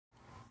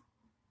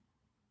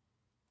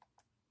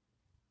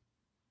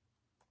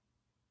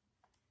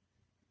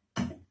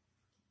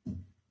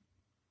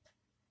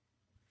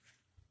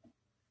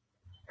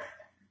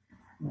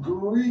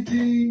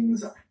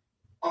Greetings,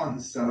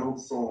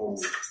 unsettled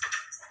souls.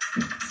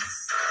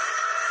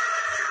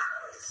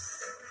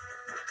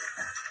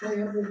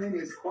 Hey, everything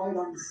is quite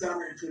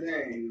unsettled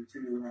today,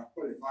 to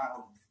put it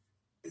mildly.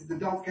 This is the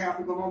Dump Cap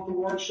of the Month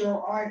Award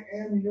Show. I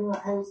am your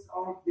host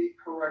of The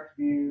Correct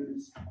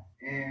Views.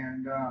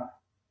 And,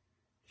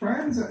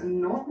 friends,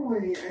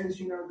 normally, as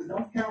you know, the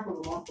Dump Cap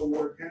of the Month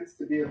Award tends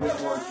to be a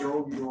bit more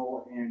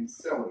jovial and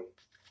silly.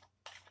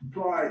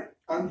 But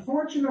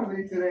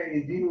unfortunately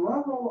today, the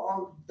level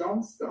of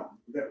duncedom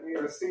that we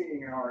are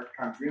seeing in our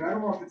country, and I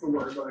don't know if it's a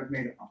word, but I've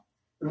made it up.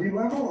 The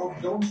level of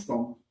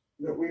duncedom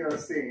that we are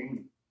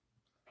seeing,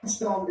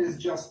 duncedom is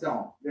just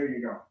dumb. There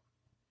you go.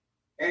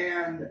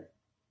 And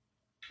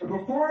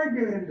before I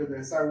get into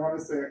this, I want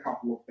to say a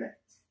couple of things.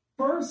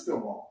 First of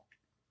all,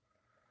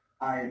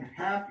 I am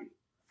happy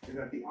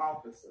that the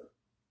officer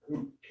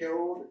who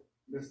killed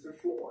Mr.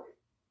 Floyd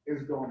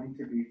is going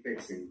to be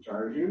facing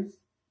charges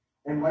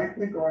and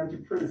likely going to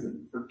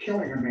prison for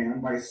killing a man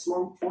by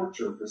slow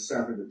torture for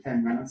 7 to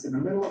 10 minutes in the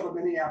middle of a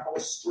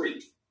Minneapolis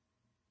street.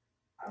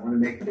 I want to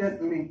make it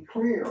deadly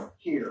clear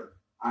here.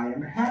 I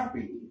am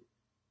happy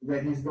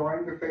that he's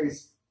going to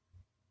face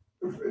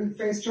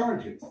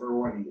charges for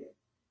what he did.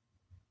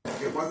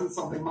 It wasn't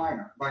something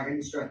minor by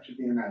any stretch of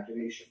the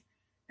imagination.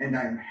 And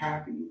I'm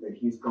happy that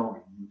he's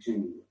going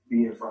to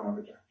be in front of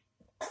a judge.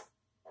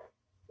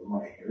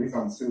 He's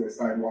on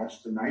suicide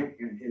watch tonight,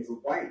 and his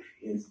wife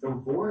is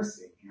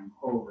divorcing him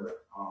over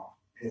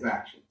his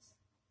actions.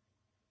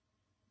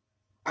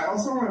 I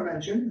also want to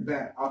mention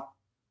that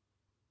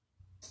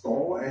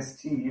Stull,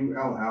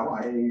 S-T-U-L-L,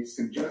 I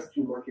suggest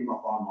you look him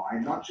up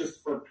online, not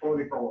just for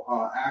political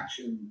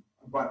action,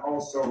 but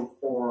also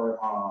for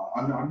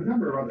a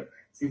number of other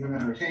things. He's an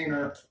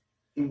entertainer.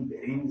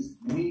 He's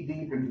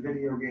knee-deep in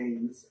video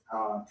games,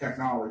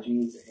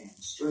 technologies, and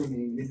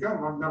streaming. He's got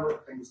a number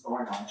of things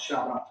going on.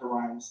 Shout out to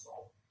Ryan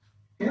Stull.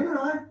 Him and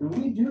I,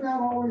 we do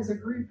not always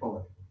agree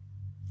politically.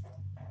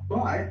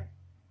 But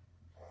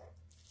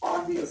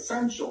on the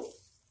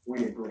essentials,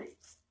 we agree.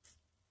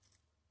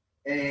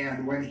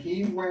 And when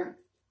he went,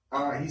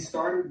 he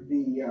hosted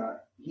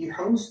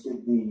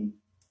the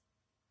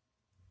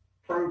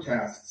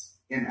protests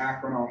in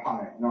Akron,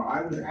 Ohio. Now,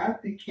 I was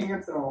at the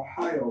Canton,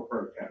 Ohio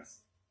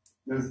protest.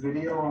 There's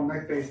video on my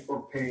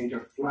Facebook page, a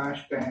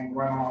flashbang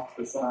went off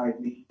beside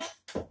me.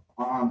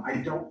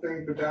 I don't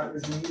think that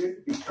was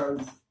needed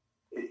because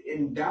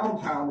in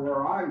downtown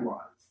where I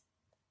was,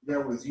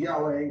 there was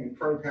yelling and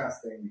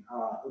protesting,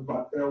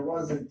 but there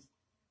wasn't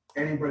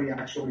anybody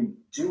actually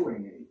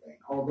doing anything.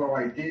 Although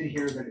I did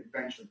hear that it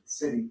ventured the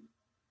city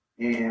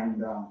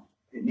and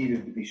it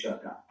needed to be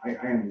shut down. I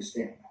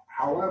understand that.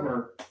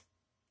 However,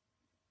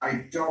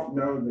 I don't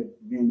know that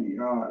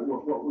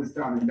what was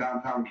done in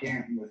downtown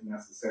Canton was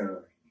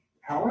necessarily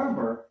needed.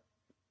 However,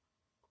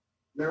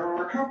 there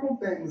are a couple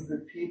things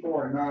that people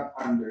are not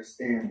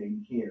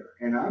understanding here.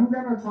 And I'm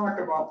going to talk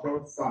about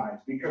both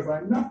sides because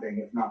I'm nothing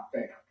if not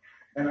fair.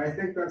 And I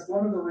think that's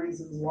one of the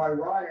reasons why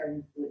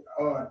Ryan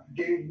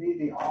gave me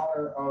the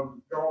honor of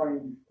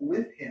going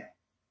with him.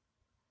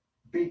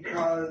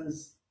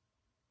 Because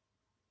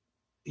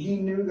he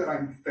knew that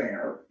I'm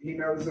fair. He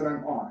knows that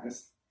I'm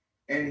honest.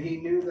 And he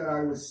knew that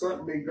I was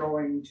certainly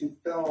going to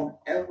film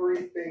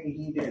everything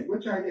he did,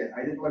 which I did.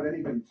 I didn't let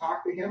anybody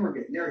talk to him or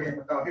get near him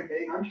without him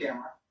being on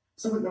camera,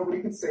 so that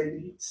nobody could say that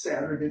he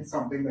said or did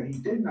something that he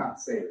did not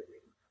say or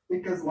do.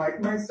 Because like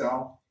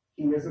myself,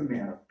 he is a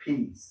man of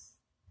peace.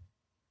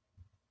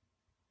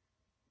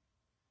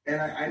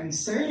 And I'm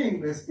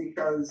saying this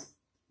because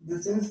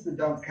this is the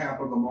Dump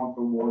Cap of the Month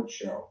Award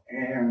Show.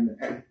 And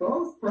at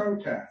both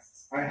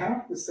protests, I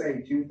have to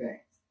say two things.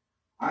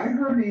 I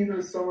heard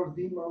either some of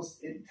the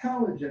most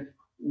intelligent,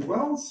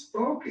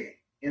 well-spoken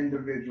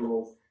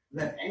individuals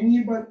that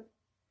anybody,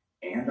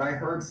 and I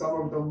heard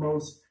some of the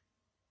most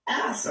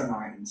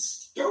asinine,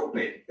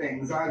 stupid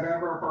things I've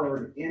ever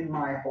heard in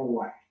my whole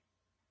life.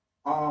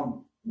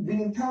 The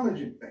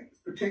intelligent things,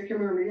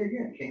 particularly,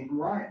 again, came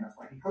from Ryan. That's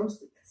why he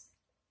hosted this.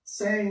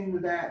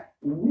 Saying that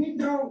we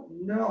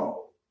don't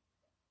know,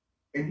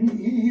 and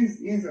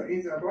he's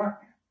a black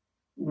man.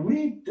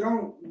 We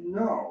don't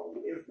know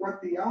if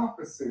what the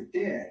officer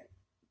did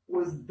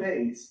was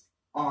based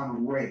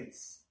on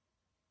race.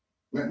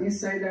 Let me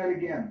say that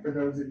again for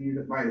those of you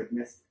that might have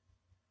missed it.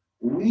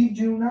 We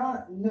do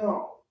not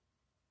know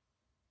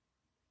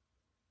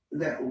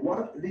that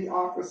what the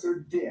officer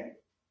did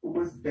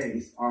was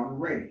based on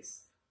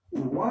race.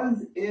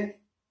 Was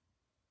it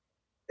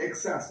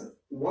excessive?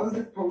 Was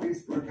it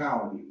police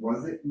brutality?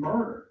 Was it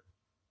murder?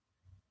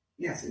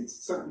 Yes, it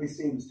certainly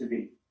seems to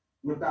be,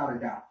 without a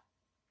doubt.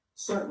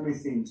 Certainly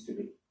seems to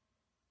be.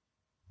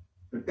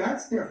 But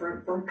that's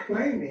different from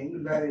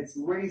claiming that it's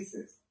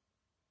racism.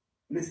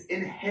 This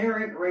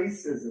inherent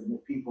racism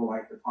that people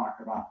like to talk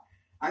about.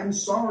 I'm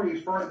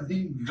sorry for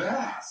the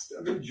vast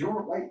majority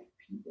of white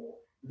people.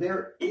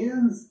 There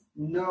is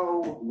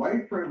no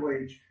white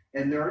privilege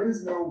and there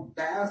is no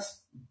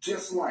vast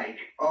dislike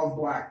of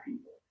black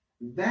people.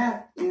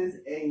 That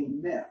is a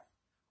myth.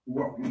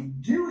 What we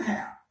do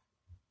have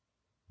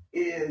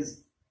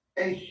is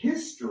a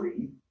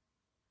history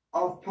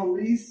of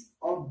police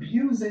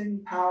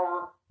abusing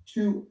power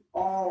to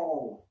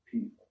all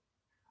people.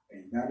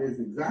 And that is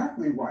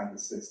exactly why the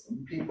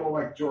system, people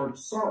like George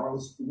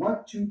Soros,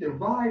 want to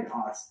divide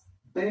us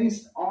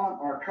based on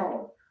our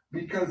color.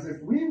 Because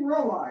if we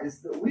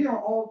realize that we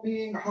are all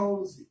being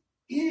hosed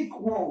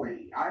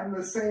equally, I'm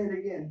going to say it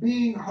again,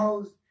 being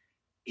hosed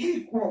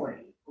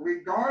equally,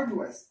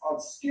 regardless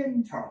of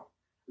skin tone,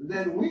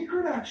 then we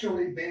could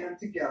actually band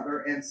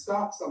together and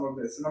stop some of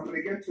this. And I'm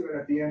going to get to it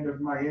at the end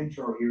of my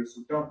intro here,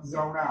 so don't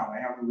zone out.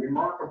 I have a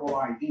remarkable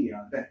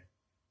idea that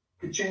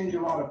could change a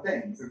lot of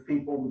things if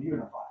people would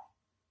unify.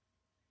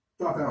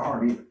 It's not that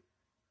hard either.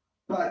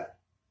 But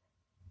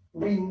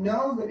we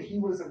know that he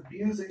was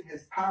abusing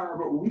his power,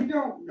 but we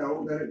don't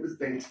know that it was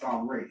based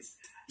on race.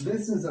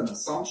 This is an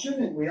assumption,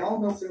 and we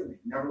all know certainly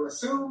never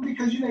assume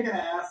because you make an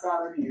ass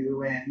out of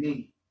you and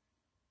me.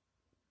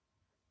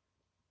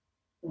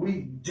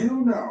 We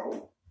do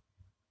know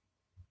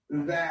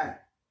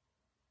that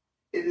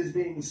it is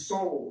being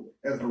sold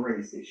as a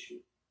race issue.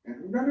 And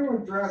we're going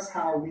to address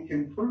how we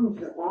can prove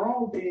that we're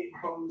all being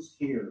hosed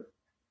here.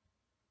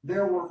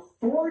 There were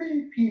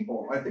 40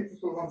 people, I think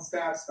this was on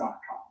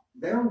stats.com.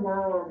 There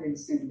were, let me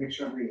see, make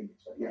sure I'm reading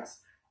this right.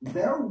 Yes.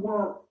 There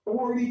were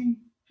 40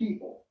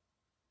 people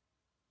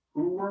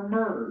who were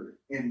murdered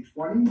in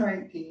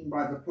 2019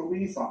 by the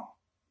police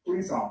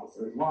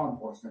officers, law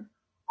enforcement,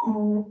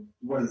 who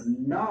was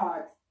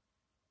not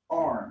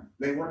armed.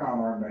 They were not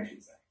armed, I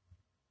should say.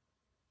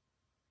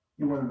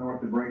 You want to know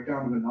what the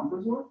breakdown of the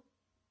numbers were?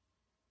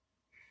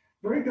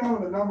 Breakdown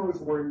of the numbers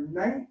were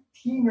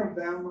 19 of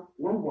them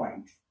were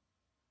white,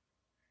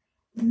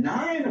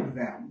 9 of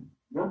them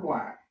were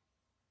black,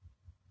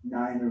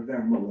 9 of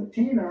them were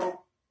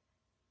Latino,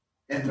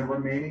 and the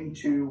remaining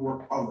 2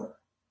 were other.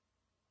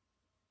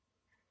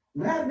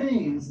 That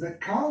means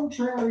that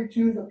contrary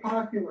to the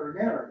popular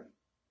narrative,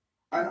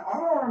 an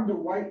unarmed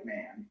white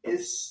man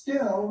is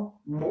still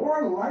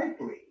more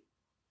likely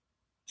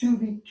to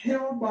be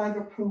killed by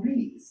the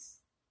police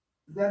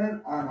than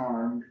an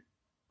unarmed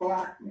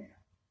black man.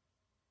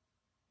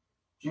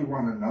 Do you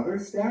want another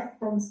stat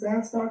from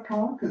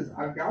stats.com? Because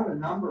I've got a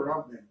number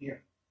of them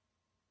here.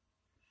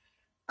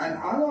 An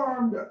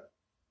unarmed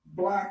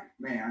black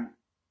man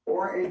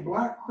or a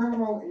black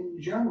criminal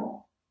in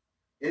general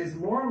is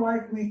more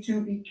likely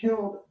to be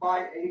killed by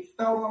a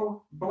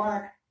fellow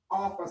black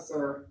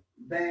officer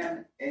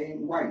than a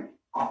white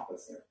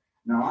officer.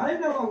 Now, I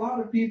know a lot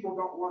of people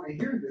don't want to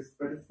hear this,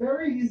 but it's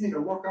very easy to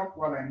look up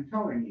what I'm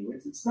telling you.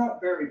 It's not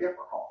very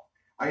difficult.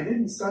 I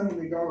didn't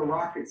suddenly go to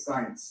rocket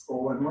science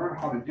school and learn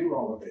how to do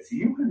all of this.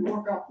 You can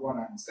look up what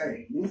I'm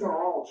saying. These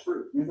are all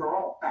true. These are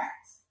all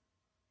facts.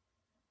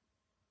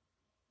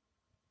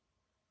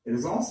 It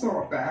is also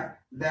a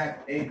fact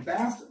that a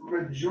vast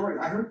majority,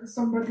 I heard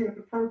somebody at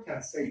the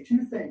protest say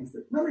 2 things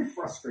that really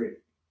frustrated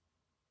me.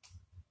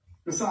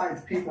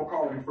 Besides people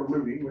calling for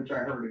looting, which I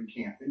heard in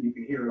Canton. You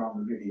can hear it on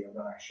the video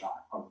that I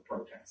shot of the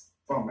protest.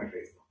 It's on my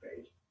Facebook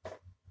page.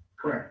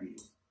 Correct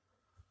views.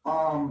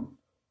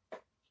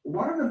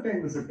 One of the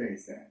things that they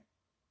said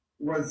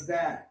was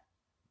that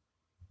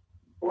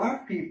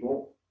black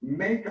people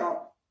make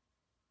up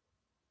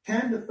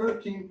 10 to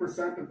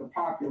 13% of the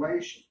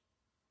population,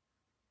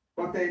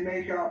 but they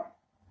make up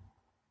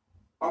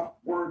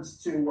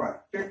upwards to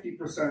what,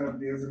 50% of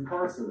those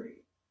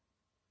incarcerated.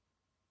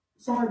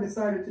 So I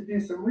decided to do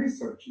some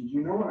research, and do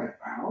you know what I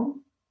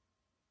found?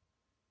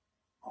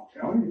 I'll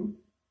tell you.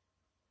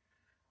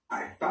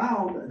 I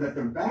found that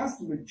the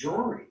vast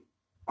majority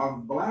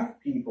of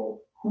black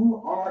people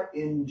who are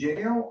in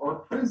jail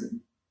or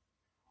prison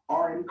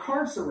are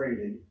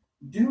incarcerated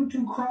due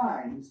to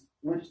crimes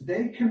which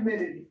they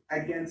committed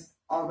against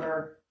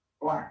other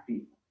black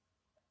people.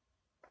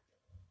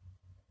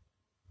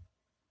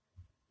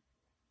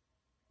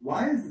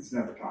 Why is this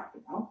never talked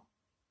about?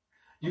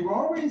 You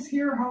always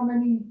hear how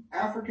many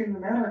African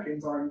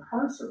Americans are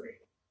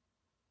incarcerated,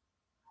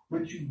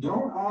 but you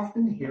don't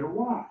often hear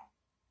why.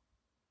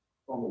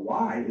 Well,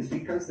 why is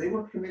because they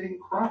were committing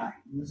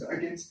crimes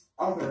against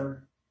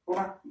other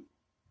black people.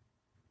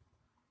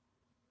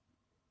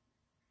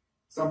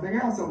 Something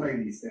else a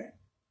lady said.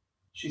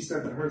 She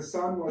said that her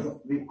son was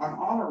an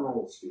honor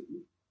roll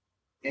student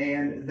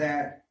and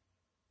that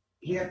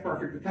he had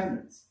perfect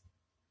attendance,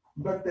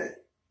 but that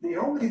the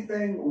only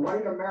thing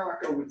white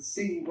America would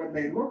see when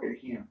they look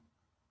at him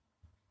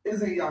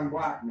is a young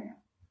black man.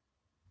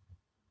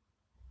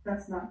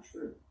 That's not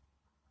true.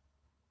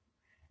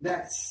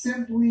 That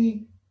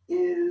simply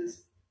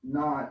is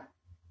not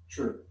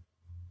true.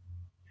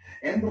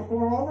 And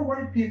before all the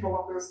white people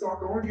up there start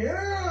going,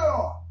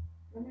 yeah,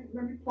 let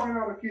me point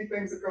out a few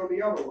things that go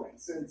the other way.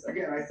 Since,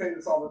 again, I say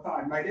this all the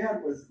time. My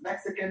dad was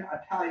Mexican,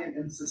 Italian,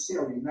 and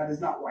Sicilian. That is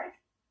not white.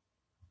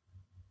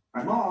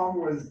 My mom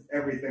was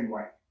everything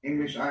white.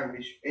 English,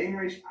 Irish,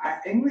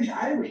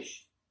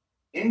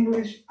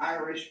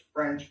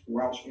 French,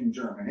 Welsh, and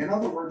German. In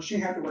other words, she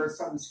had to wear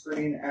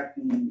sunscreen at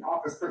the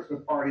office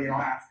Christmas party in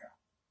Alaska.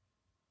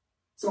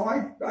 So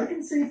I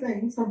can see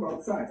things from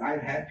both sides.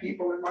 I've had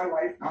people in my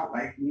life not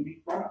like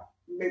me,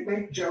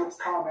 make jokes,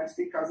 comments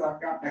because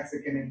I've got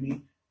Mexican in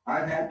me.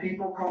 I've had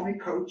people call me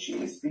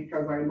Cochise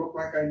because I look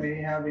like I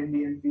may have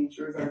Indian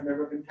features. I've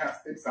never been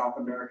tested South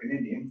American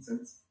Indian,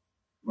 since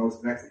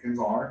most Mexicans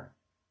are.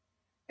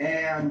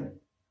 And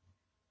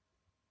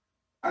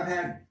I've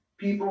had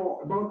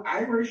people, both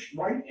Irish,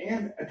 white,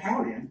 and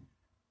Italian,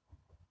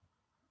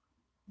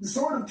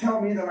 sort of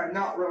tell me that I'm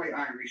not really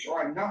Irish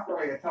or I'm not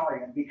really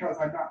Italian because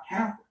I'm not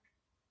Catholic.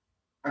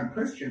 I'm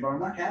Christian, but I'm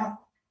not Catholic.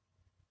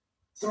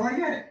 So I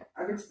get it.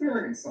 I've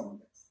experienced some of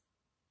this.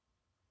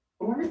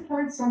 But let me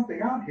point something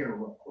out here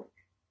real quick.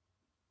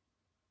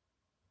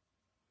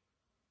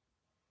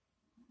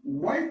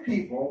 White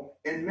people,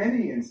 in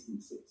many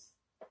instances,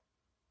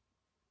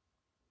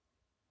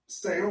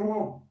 say, oh,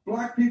 well,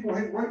 black people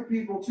hate white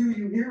people too.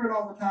 You hear it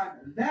all the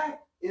time.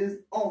 That is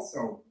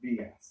also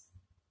BS.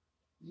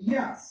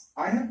 Yes,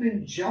 I have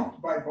been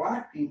jumped by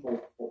black people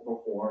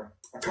before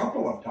a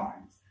couple of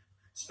times,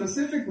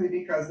 specifically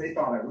because they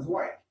thought I was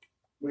white,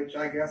 which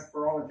I guess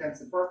for all intents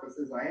and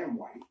purposes I am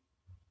white,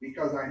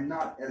 because I'm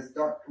not as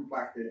dark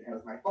complected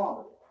as my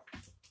father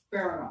was.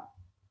 Fair enough.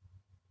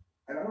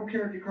 And I don't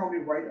care if you call me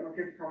white, I don't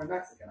care if you call me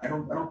Mexican. I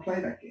don't play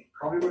that game.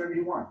 Call me whatever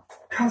you want.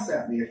 Cuss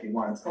at me if you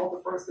want. It's called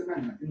the First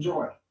Amendment.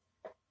 Enjoy.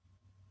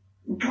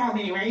 Call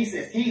me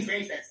racist. He's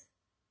racist.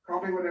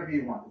 Call me whatever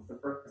you want. It's the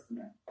First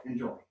Amendment.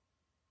 Enjoy.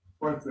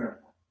 What it's there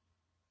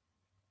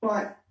for.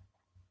 But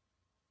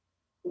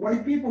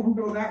white people who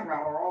go that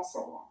route are also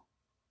wrong.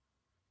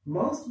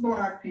 Most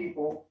black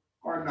people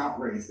are not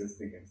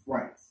racist against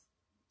whites.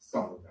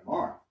 Some of them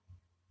are.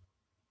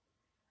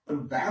 The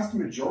vast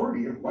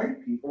majority of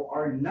white people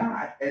are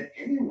not in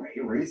any way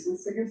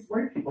racist against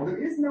white people.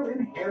 There is no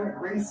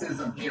inherent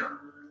racism here.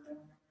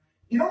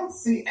 You don't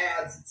see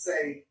ads that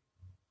say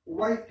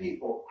white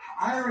people,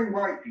 hiring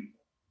white people.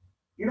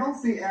 You don't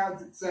see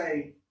ads that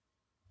say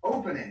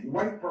opening,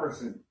 white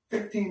person,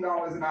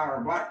 $15 an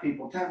hour, black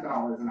people, $10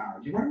 an hour.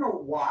 Do you want to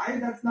know why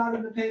that's not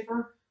in the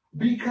paper?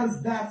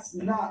 Because that's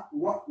not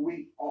what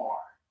we are.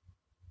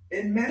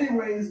 In many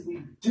ways,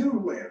 we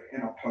do live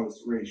in a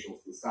post-racial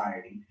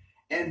society,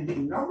 and the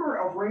number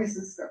of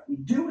racists that we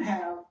do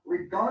have,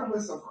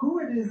 regardless of who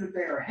it is that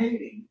they are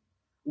hating,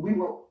 we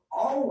will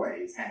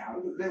always have.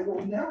 They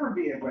will never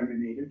be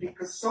eliminated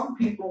because some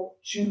people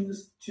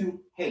choose to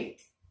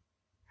hate.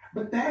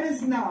 But that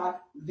is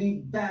not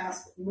the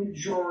vast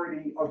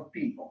majority of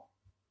people.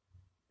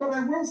 But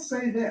I will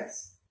say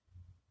this.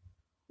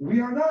 We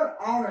are not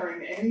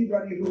honoring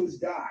anybody who's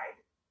died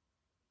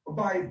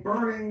by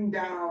burning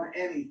down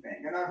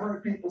anything. And I've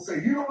heard people say,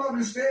 you don't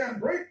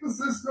understand, break the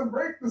system,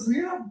 break the system.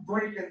 You're not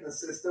breaking the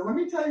system. Let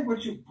me tell you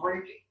what you're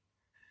breaking.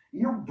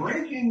 You're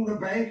breaking the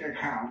bank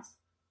accounts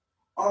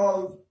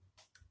of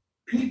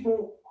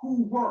people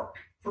who work,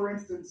 for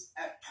instance,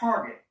 at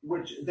Target,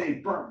 which they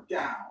burnt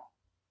down.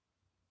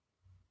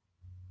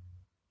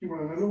 You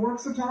want to know who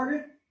works at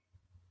Target?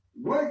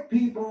 White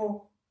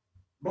people,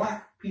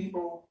 black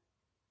people,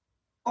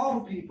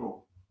 all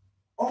people,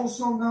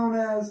 also known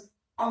as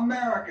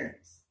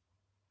Americans.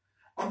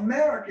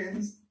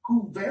 Americans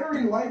who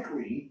very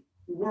likely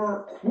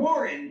were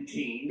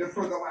quarantined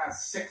for the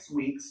last 6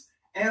 weeks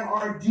and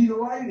are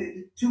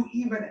delighted to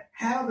even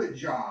have a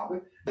job.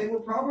 They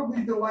were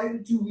probably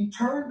delighted to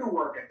return to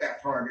work at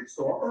that Target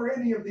store or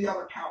any of the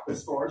other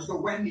countless stores, the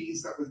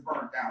Wendy's that was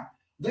burnt down.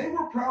 They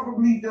were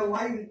probably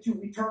delighted to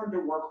return to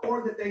work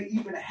or that they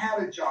even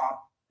had a job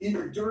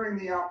either during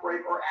the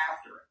outbreak or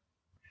after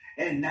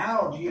it. And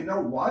now, do you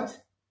know what?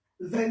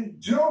 They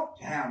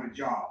don't have a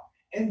job.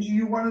 And do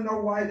you want to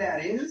know why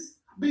that is?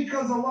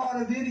 Because a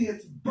lot of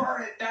idiots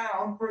burn it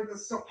down for the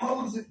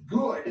supposed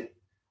good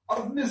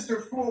of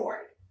Mr.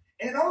 Floyd.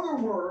 In other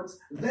words,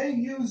 they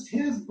used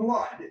his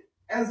blood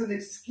as an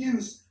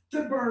excuse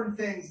to burn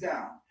things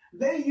down.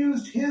 They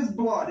used his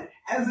blood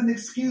as an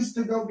excuse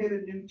to go get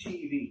a new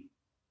TV.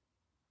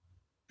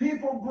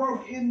 People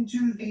broke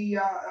into the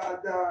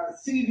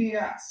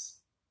CVS.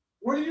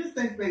 What do you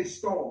think they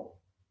stole?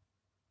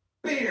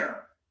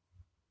 Beer.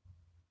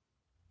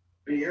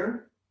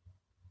 Beer?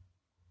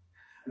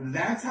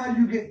 That's how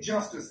you get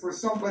justice for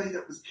somebody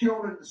that was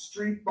killed in the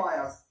street by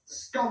a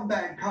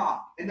scumbag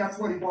cop. And that's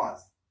what he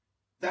was.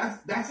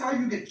 That's how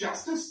you get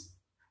justice?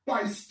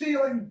 By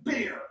stealing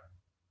beer.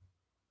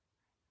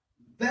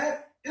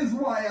 That is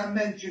why I'm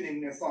mentioning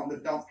this on the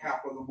Dunce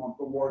Capitalism Month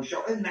Award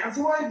show. And that's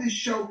why this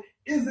show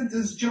isn't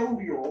as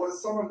jovial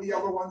as some of the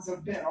other ones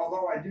have been.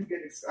 Although I'm going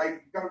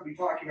to be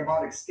talking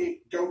about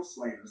escaped jokes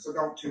later, so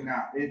don't tune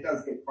out. It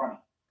does get funny.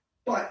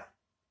 But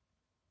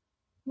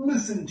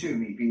listen to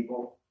me,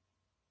 people.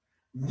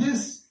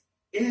 This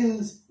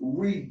is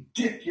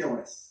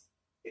ridiculous.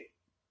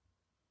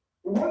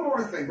 One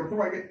more thing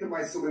before I get to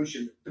my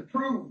solution to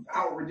prove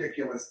how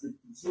ridiculous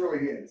this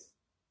really is.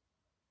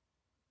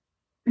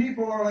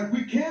 People are like,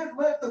 we can't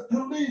let the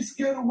police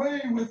get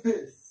away with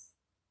this.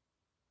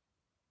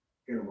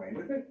 Get away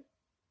with it?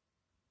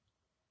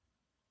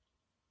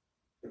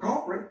 The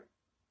culprit,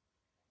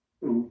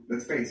 who,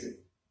 let's face it,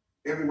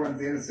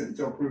 everyone's innocent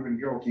until proven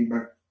guilty,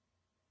 but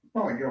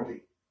probably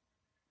guilty.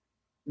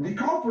 The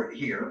culprit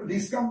here, the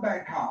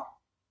scumbag cop,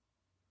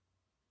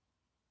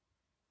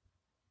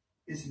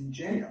 is in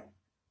jail.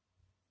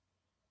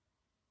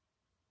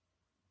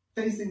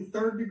 facing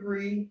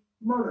third-degree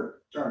murder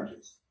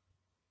charges,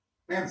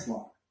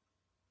 manslaughter.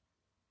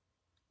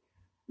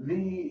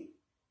 The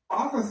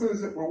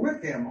officers that were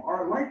with him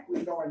are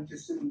likely going to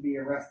soon be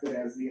arrested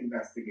as the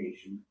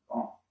investigation goes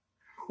on.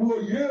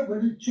 Well, yeah,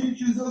 but it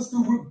teaches us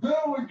to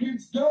rebel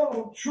against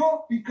Donald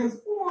Trump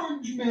because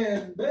Orange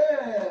Man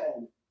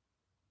bad.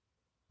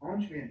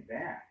 Orange Man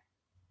bad.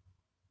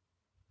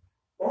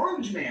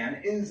 Orange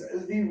Man is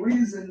the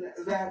reason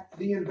that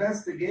the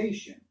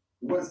investigation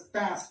was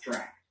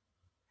fast-tracked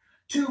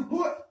to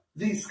put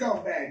the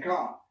scumbag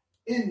cop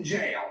in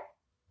jail.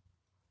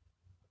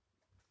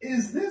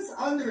 Is this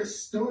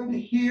understood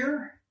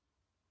here?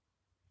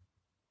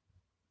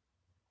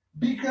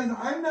 Because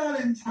I'm not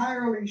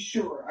entirely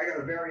sure. I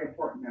got a very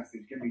important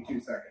message. Give me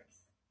 2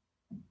 seconds.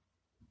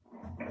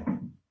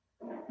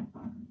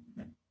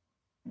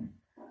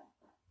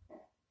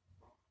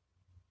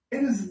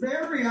 It is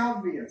very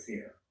obvious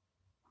here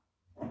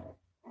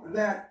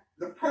that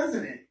the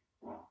president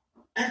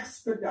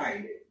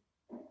expedited,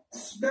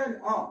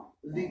 sped up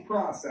the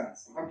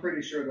process. I'm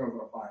pretty sure those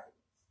are files.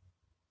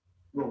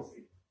 We'll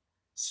see.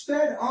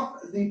 Sped up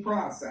the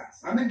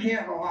process. I'm in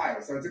Canton, Ohio,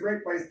 so it's a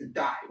great place to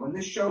die. When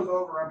this show's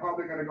over, I'm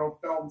probably going to go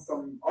film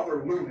some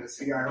other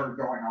lunacy I heard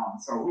going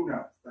on, so who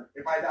knows? But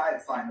if I die,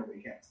 it's fine,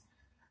 nobody cares.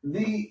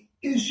 The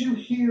issue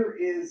here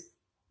is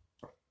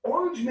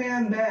Orange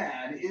Man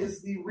bad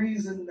is the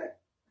reason that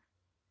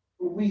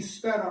we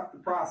sped up the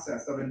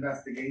process of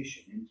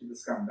investigation into the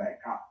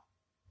scumbag cop.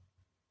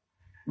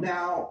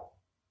 Now,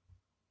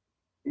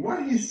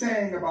 what he's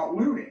saying about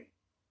looting,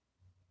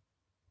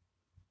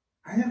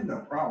 I have no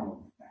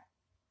problem with that.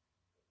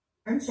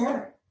 I'm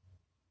sorry.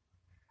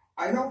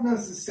 I don't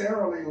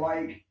necessarily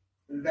like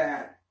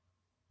that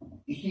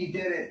he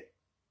did it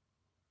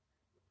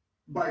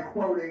by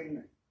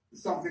quoting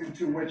something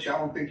to which I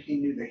don't think he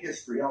knew the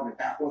history of it.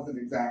 That wasn't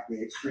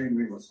exactly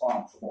extremely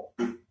responsible.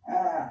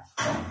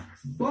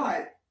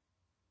 But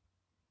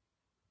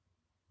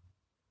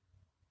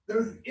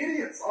there's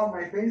idiots on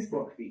my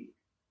Facebook feed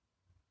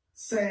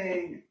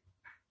saying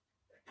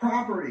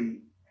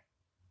property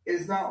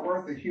is not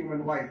worth a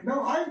human life.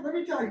 No, let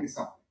me tell you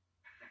something.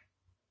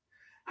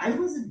 I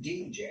was a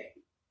DJ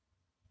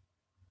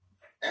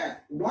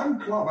at one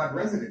club on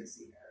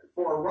residency there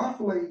for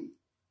roughly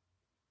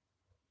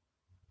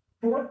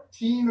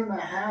 14 and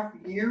a half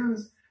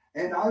years,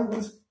 and I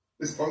was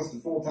as close to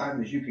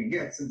full-time as you can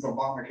get since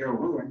Obamacare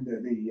ruined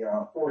the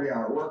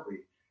 40-hour work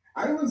week.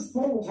 I was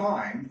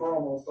full-time for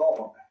almost all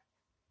of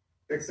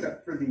that,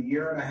 except for the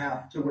year and a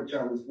half to which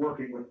I was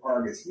working with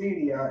Argus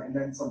Media, and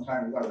then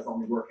sometimes I was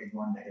only working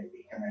 1 day a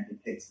week, and I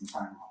did take some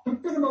time off.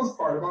 But for the most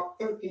part, about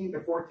 13 to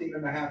 14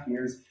 and a half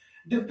years,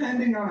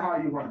 depending on how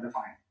you want to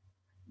define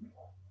it.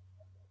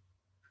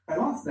 I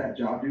lost that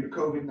job due to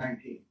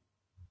COVID-19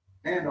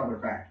 and other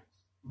factors,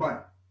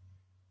 but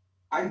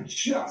I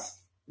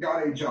just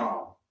got a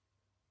job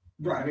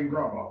driving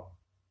Grubhub.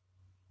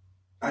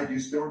 I do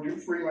still do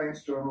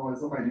freelance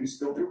journalism. I do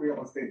still do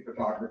real estate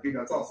photography.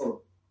 That's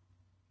also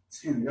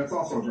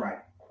driving.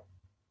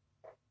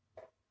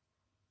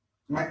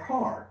 My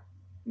car,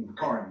 the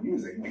car I'm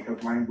using,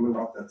 because mine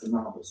blew up, that's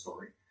another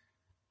story.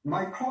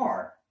 My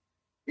car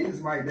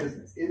is my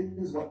business. It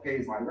is what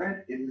pays my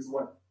rent. It is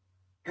what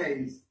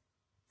pays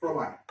for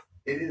life.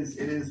 It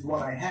is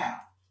what I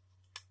have.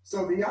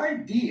 So the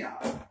idea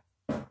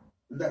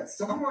that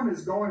someone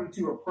is going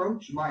to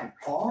approach my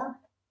car,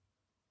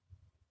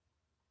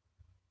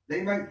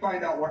 they might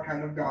find out what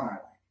kind of gun I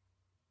like.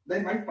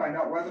 They might find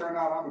out whether or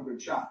not I'm a good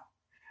shot.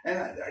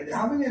 And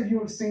how many of you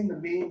have seen the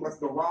meme with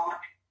The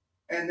Rock,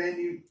 and then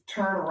you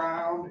turn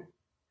around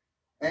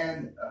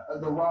and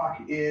The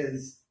Rock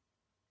is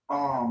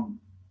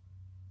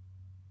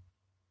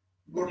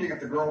looking at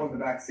the girl in the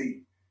back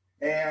seat,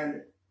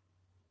 and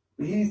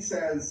he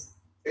says,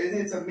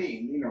 it's a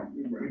meme, you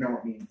know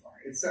what memes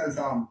are. It says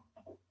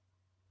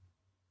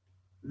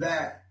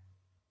that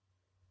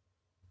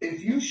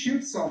if you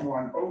shoot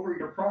someone over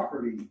your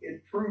property,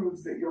 it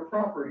proves that your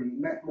property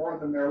meant more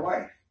than their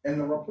life. And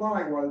the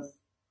reply was,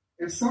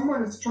 if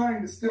someone is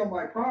trying to steal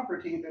my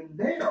property, then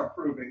they are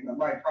proving that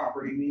my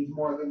property means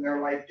more than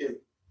their life too.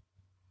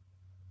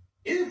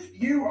 If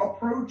you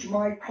approach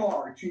my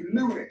car to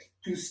loot it,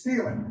 to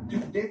steal it, to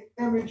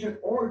damage it,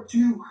 or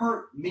to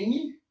hurt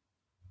me,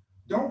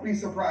 don't be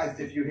surprised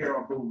if you hear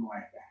a boom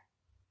like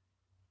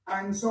that.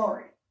 I'm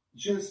sorry.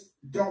 Just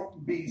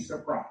don't be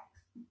surprised.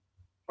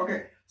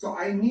 Okay, so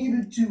I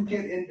needed to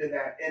get into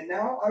that, and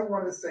now I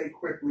want to say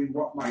quickly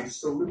what my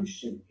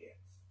solution is.